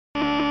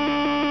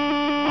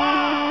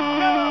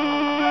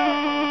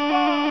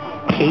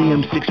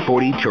AM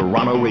 640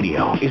 Toronto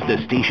Radio is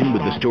the station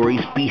with the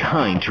stories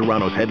behind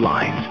Toronto's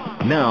headlines.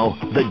 Now,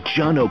 The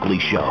John Oakley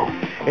Show.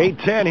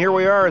 8:10, here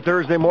we are,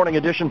 Thursday morning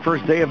edition,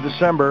 first day of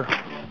December.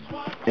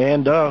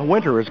 And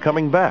winter is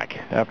coming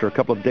back after a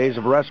couple of days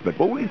of respite.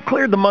 But we've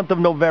cleared the month of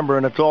November,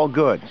 and it's all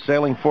good.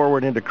 Sailing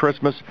forward into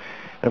Christmas.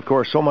 And, of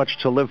course, so much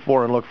to live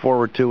for and look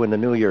forward to in the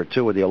new year,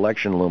 too, with the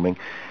election looming.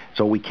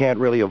 So we can't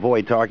really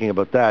avoid talking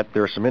about that.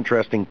 There are some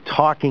interesting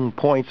talking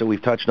points that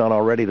we've touched on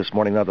already this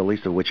morning, not the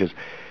least of which is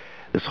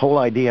this whole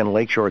idea in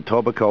Lakeshore,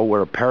 Etobicoke,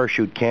 where a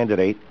parachute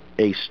candidate,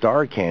 a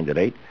star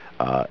candidate,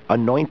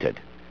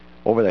 anointed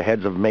over the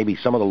heads of maybe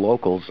some of the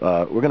locals.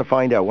 We're going to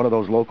find out. One of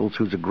those locals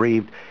who's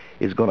aggrieved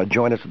is going to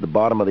join us at the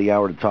bottom of the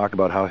hour to talk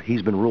about how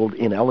he's been ruled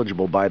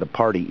ineligible by the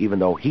party, even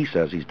though he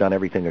says he's done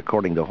everything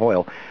according to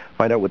Hoyle.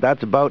 Find out what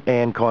that's about,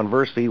 and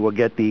conversely, we'll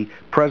get the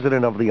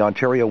president of the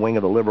Ontario wing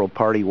of the Liberal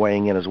Party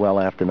weighing in as well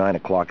after 9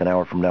 o'clock an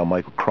hour from now.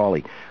 Michael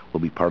Crawley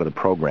will be part of the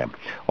program.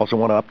 Also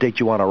want to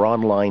update you on our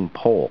online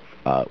poll.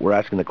 We're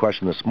asking the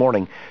question this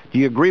morning, do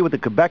you agree with the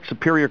Quebec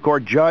Superior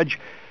Court judge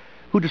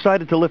who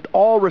decided to lift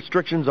all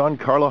restrictions on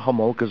Karla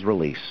Homolka's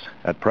release?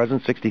 At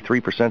present,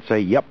 63%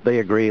 say, yep, they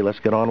agree. Let's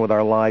get on with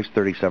our lives.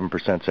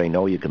 37% say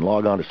no. You can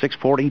log on to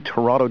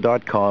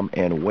 640toronto.com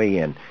and weigh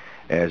in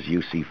as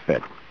you see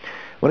fit.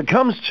 When it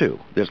comes to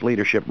this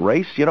leadership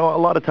race, you know,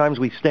 a lot of times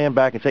we stand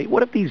back and say,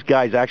 what if these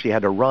guys actually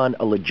had to run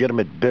a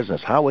legitimate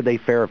business? How would they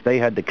fare if they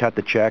had to cut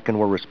the check and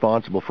were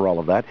responsible for all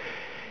of that?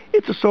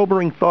 It's a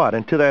sobering thought,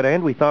 and to that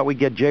end, we thought we'd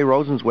get Jay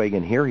Rosenzweig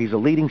in here. He's a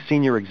leading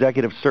senior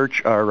executive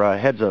search, or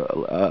heads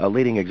a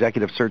leading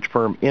executive search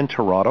firm in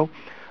Toronto,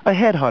 a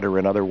headhunter,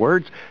 in other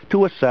words,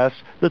 to assess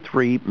the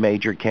three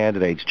major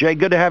candidates. Jay,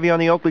 good to have you on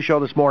the Oakley Show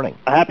this morning.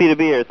 Happy to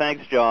be here.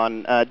 Thanks,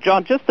 John.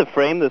 John, just to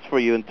frame this for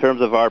you in terms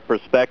of our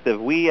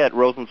perspective, we at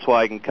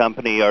Rosenzweig and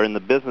Company are in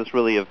the business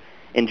really of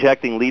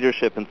injecting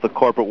leadership into the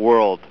corporate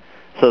world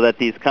so that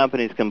these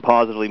companies can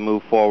positively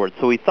move forward.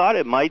 So we thought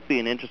it might be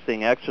an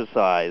interesting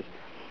exercise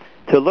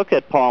to look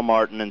at Paul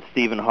Martin and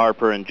Stephen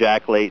Harper and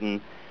Jack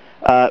Layton,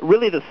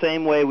 really the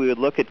same way we would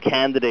look at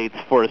candidates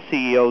for a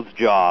CEO's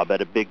job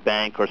at a big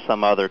bank or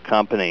some other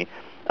company.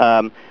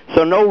 So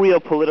no real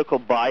political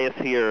bias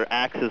here,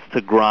 axes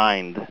to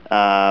grind.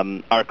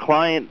 Our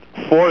client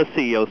for a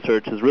CEO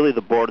search is really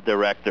the board of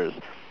directors.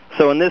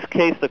 So in this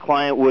case, the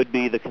client would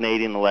be the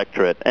Canadian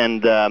electorate.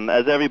 And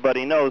as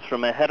everybody knows,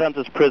 from a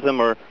headhunter's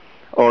prism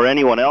or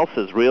anyone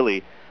else's,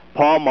 really,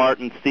 Paul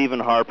Martin,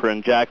 Stephen Harper,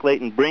 and Jack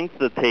Layton bring to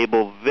the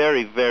table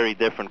very, very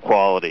different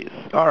qualities.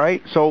 All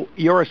right. So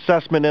your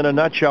assessment in a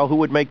nutshell, who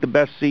would make the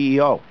best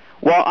CEO?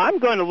 Well, I'm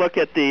going to look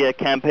at the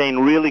campaign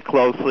really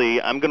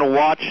closely. I'm going to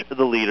watch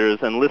the leaders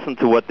and listen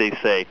to what they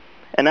say.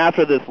 And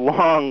after this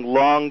long,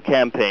 long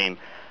campaign,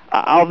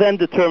 I'll then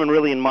determine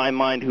really in my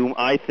mind whom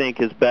I think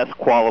is best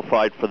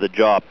qualified for the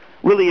job.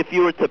 Really, if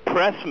you were to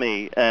press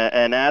me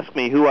and ask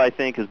me who I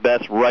think is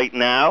best right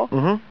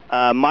now,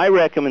 my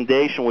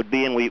recommendation would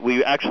be, and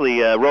we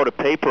actually wrote a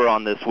paper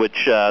on this,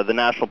 which the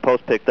National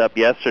Post picked up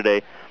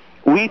yesterday.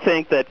 We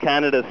think that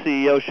Canada's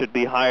CEO should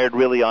be hired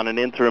really on an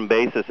interim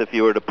basis if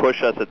you were to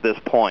push us at this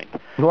point.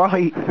 Well,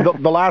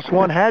 the last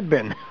one had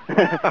been.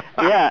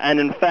 Yeah, and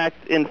in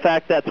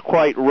fact, that's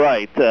quite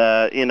right.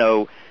 You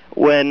know,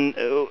 when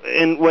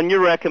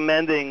you're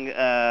recommending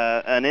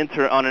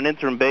on an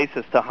interim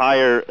basis to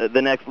hire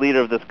the next leader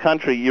of this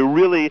country, you're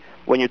really,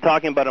 when you're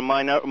talking about a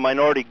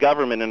minority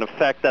government, in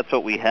effect, that's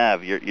what we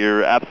have.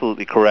 You're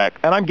absolutely correct.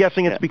 And I'm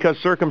guessing it's because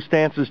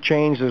circumstances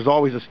change. There's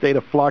always a state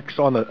of flux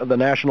on the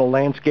national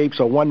landscape,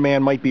 so one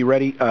man might be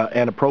ready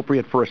and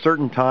appropriate for a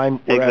certain time,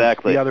 whereas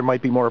exactly. the other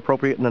might be more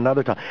appropriate in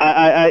another time.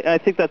 I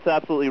think that's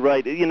absolutely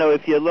right. You know,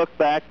 if you look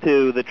back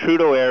to the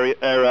Trudeau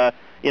era,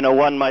 you know,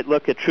 one might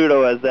look at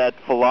Trudeau as that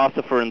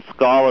philosopher and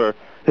scholar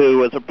who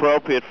was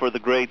appropriate for the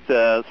great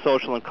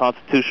social and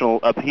constitutional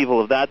upheaval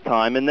of that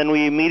time. And then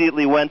we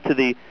immediately went to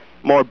the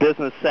more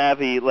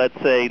business-savvy,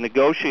 let's say,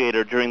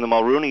 negotiator during the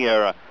Mulroney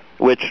era,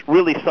 which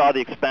really saw the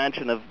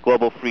expansion of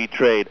global free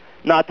trade.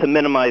 Not to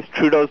minimize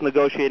Trudeau's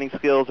negotiating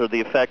skills or the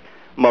effect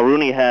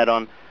Mulroney had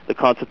on the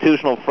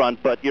constitutional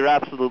front, but you're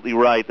absolutely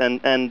right.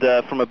 And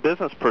from a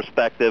business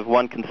perspective,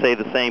 one can say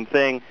the same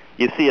thing.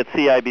 You see at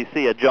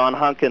CIBC, a John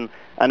Hunkin,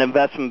 an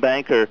investment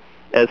banker,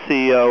 as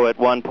CEO at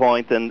one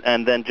point, and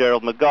then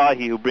Gerald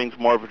McGaughey, who brings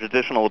more of a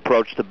traditional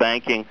approach to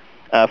banking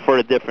for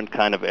a different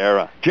kind of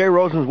era. Jay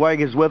Rosenzweig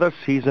is with us.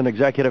 He's an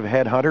executive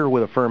headhunter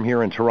with a firm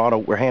here in Toronto.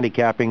 We're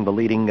handicapping the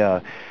leading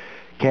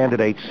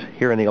candidates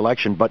here in the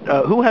election. But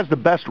who has the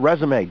best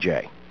resume,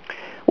 Jay?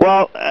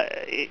 Well,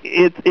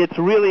 it's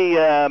really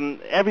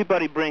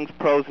everybody brings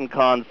pros and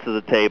cons to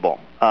the table.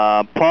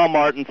 Paul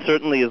Martin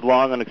certainly is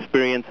long on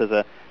experience as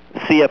a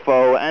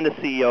CFO and a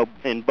CEO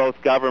in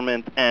both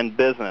government and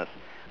business.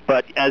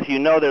 But as you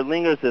know, there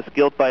lingers this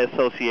guilt by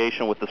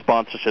association with the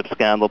sponsorship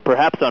scandal,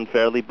 perhaps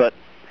unfairly, but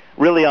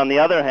really on the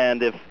other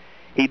hand, if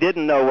he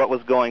didn't know what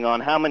was going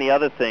on, how many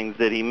other things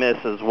did he miss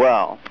as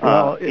well?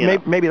 Well,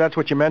 maybe that's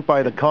what you meant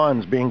by the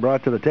cons being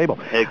brought to the table.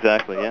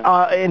 Exactly,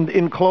 yeah.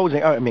 In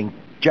closing, I mean,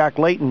 Jack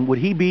Layton, would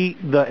he be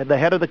the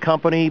head of the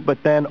company, but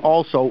then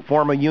also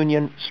form a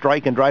union,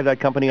 strike, and drive that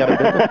company out of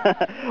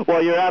business?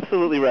 Well, you're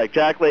absolutely right.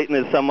 Jack Layton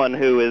is someone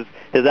who is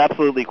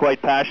absolutely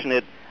quite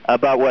passionate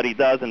about what he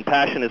does, and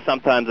passion is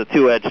sometimes a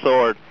two-edged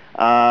sword.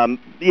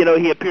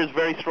 He appears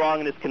very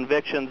strong in his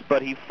convictions,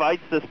 but he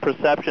fights this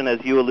perception,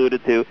 as you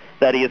alluded to,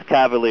 that he is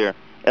cavalier,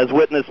 as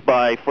witnessed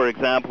by, for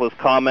example, his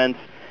comments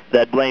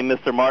that blame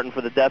Mr. Martin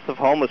for the deaths of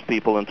homeless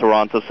people in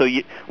Toronto. So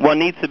one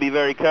needs to be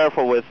very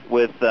careful with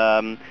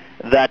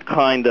that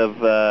kind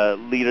of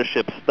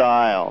leadership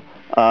style.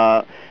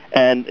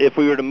 And if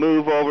we were to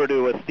move over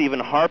to a Stephen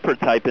Harper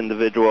type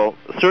individual,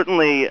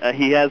 certainly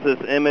he has this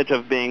image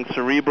of being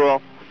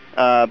cerebral,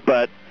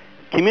 but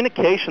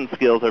communication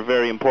skills are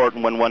very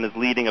important when one is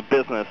leading a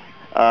business.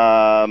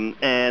 And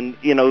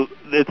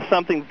it's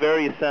something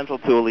very essential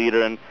to a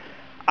leader. And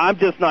I'm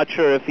just not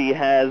sure if he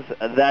has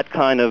that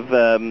kind of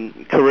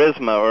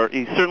charisma, or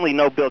he's certainly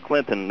no Bill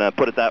Clinton,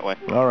 put it that way.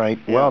 All right.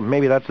 Yeah. Well,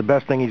 maybe that's the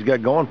best thing he's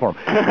got going for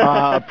him.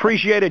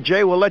 Appreciate it,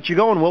 Jay. We'll let you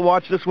go, and we'll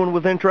watch this one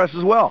with interest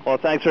as well. Well,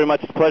 thanks very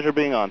much. It's a pleasure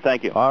being on.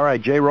 Thank you. All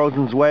right. Jay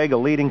Rosenzweig, a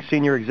leading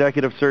senior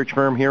executive search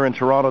firm here in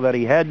Toronto that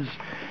he heads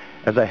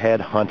as a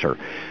headhunter.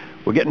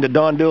 We're getting to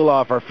Don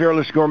Duloff, our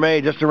fearless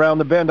gourmet, just around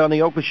the bend on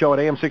the Oakley Show at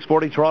AM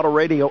 640 Toronto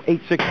Radio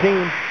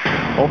 816.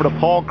 Over to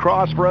Paul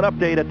Cross for an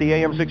update at the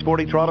AM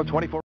 640 Toronto 24.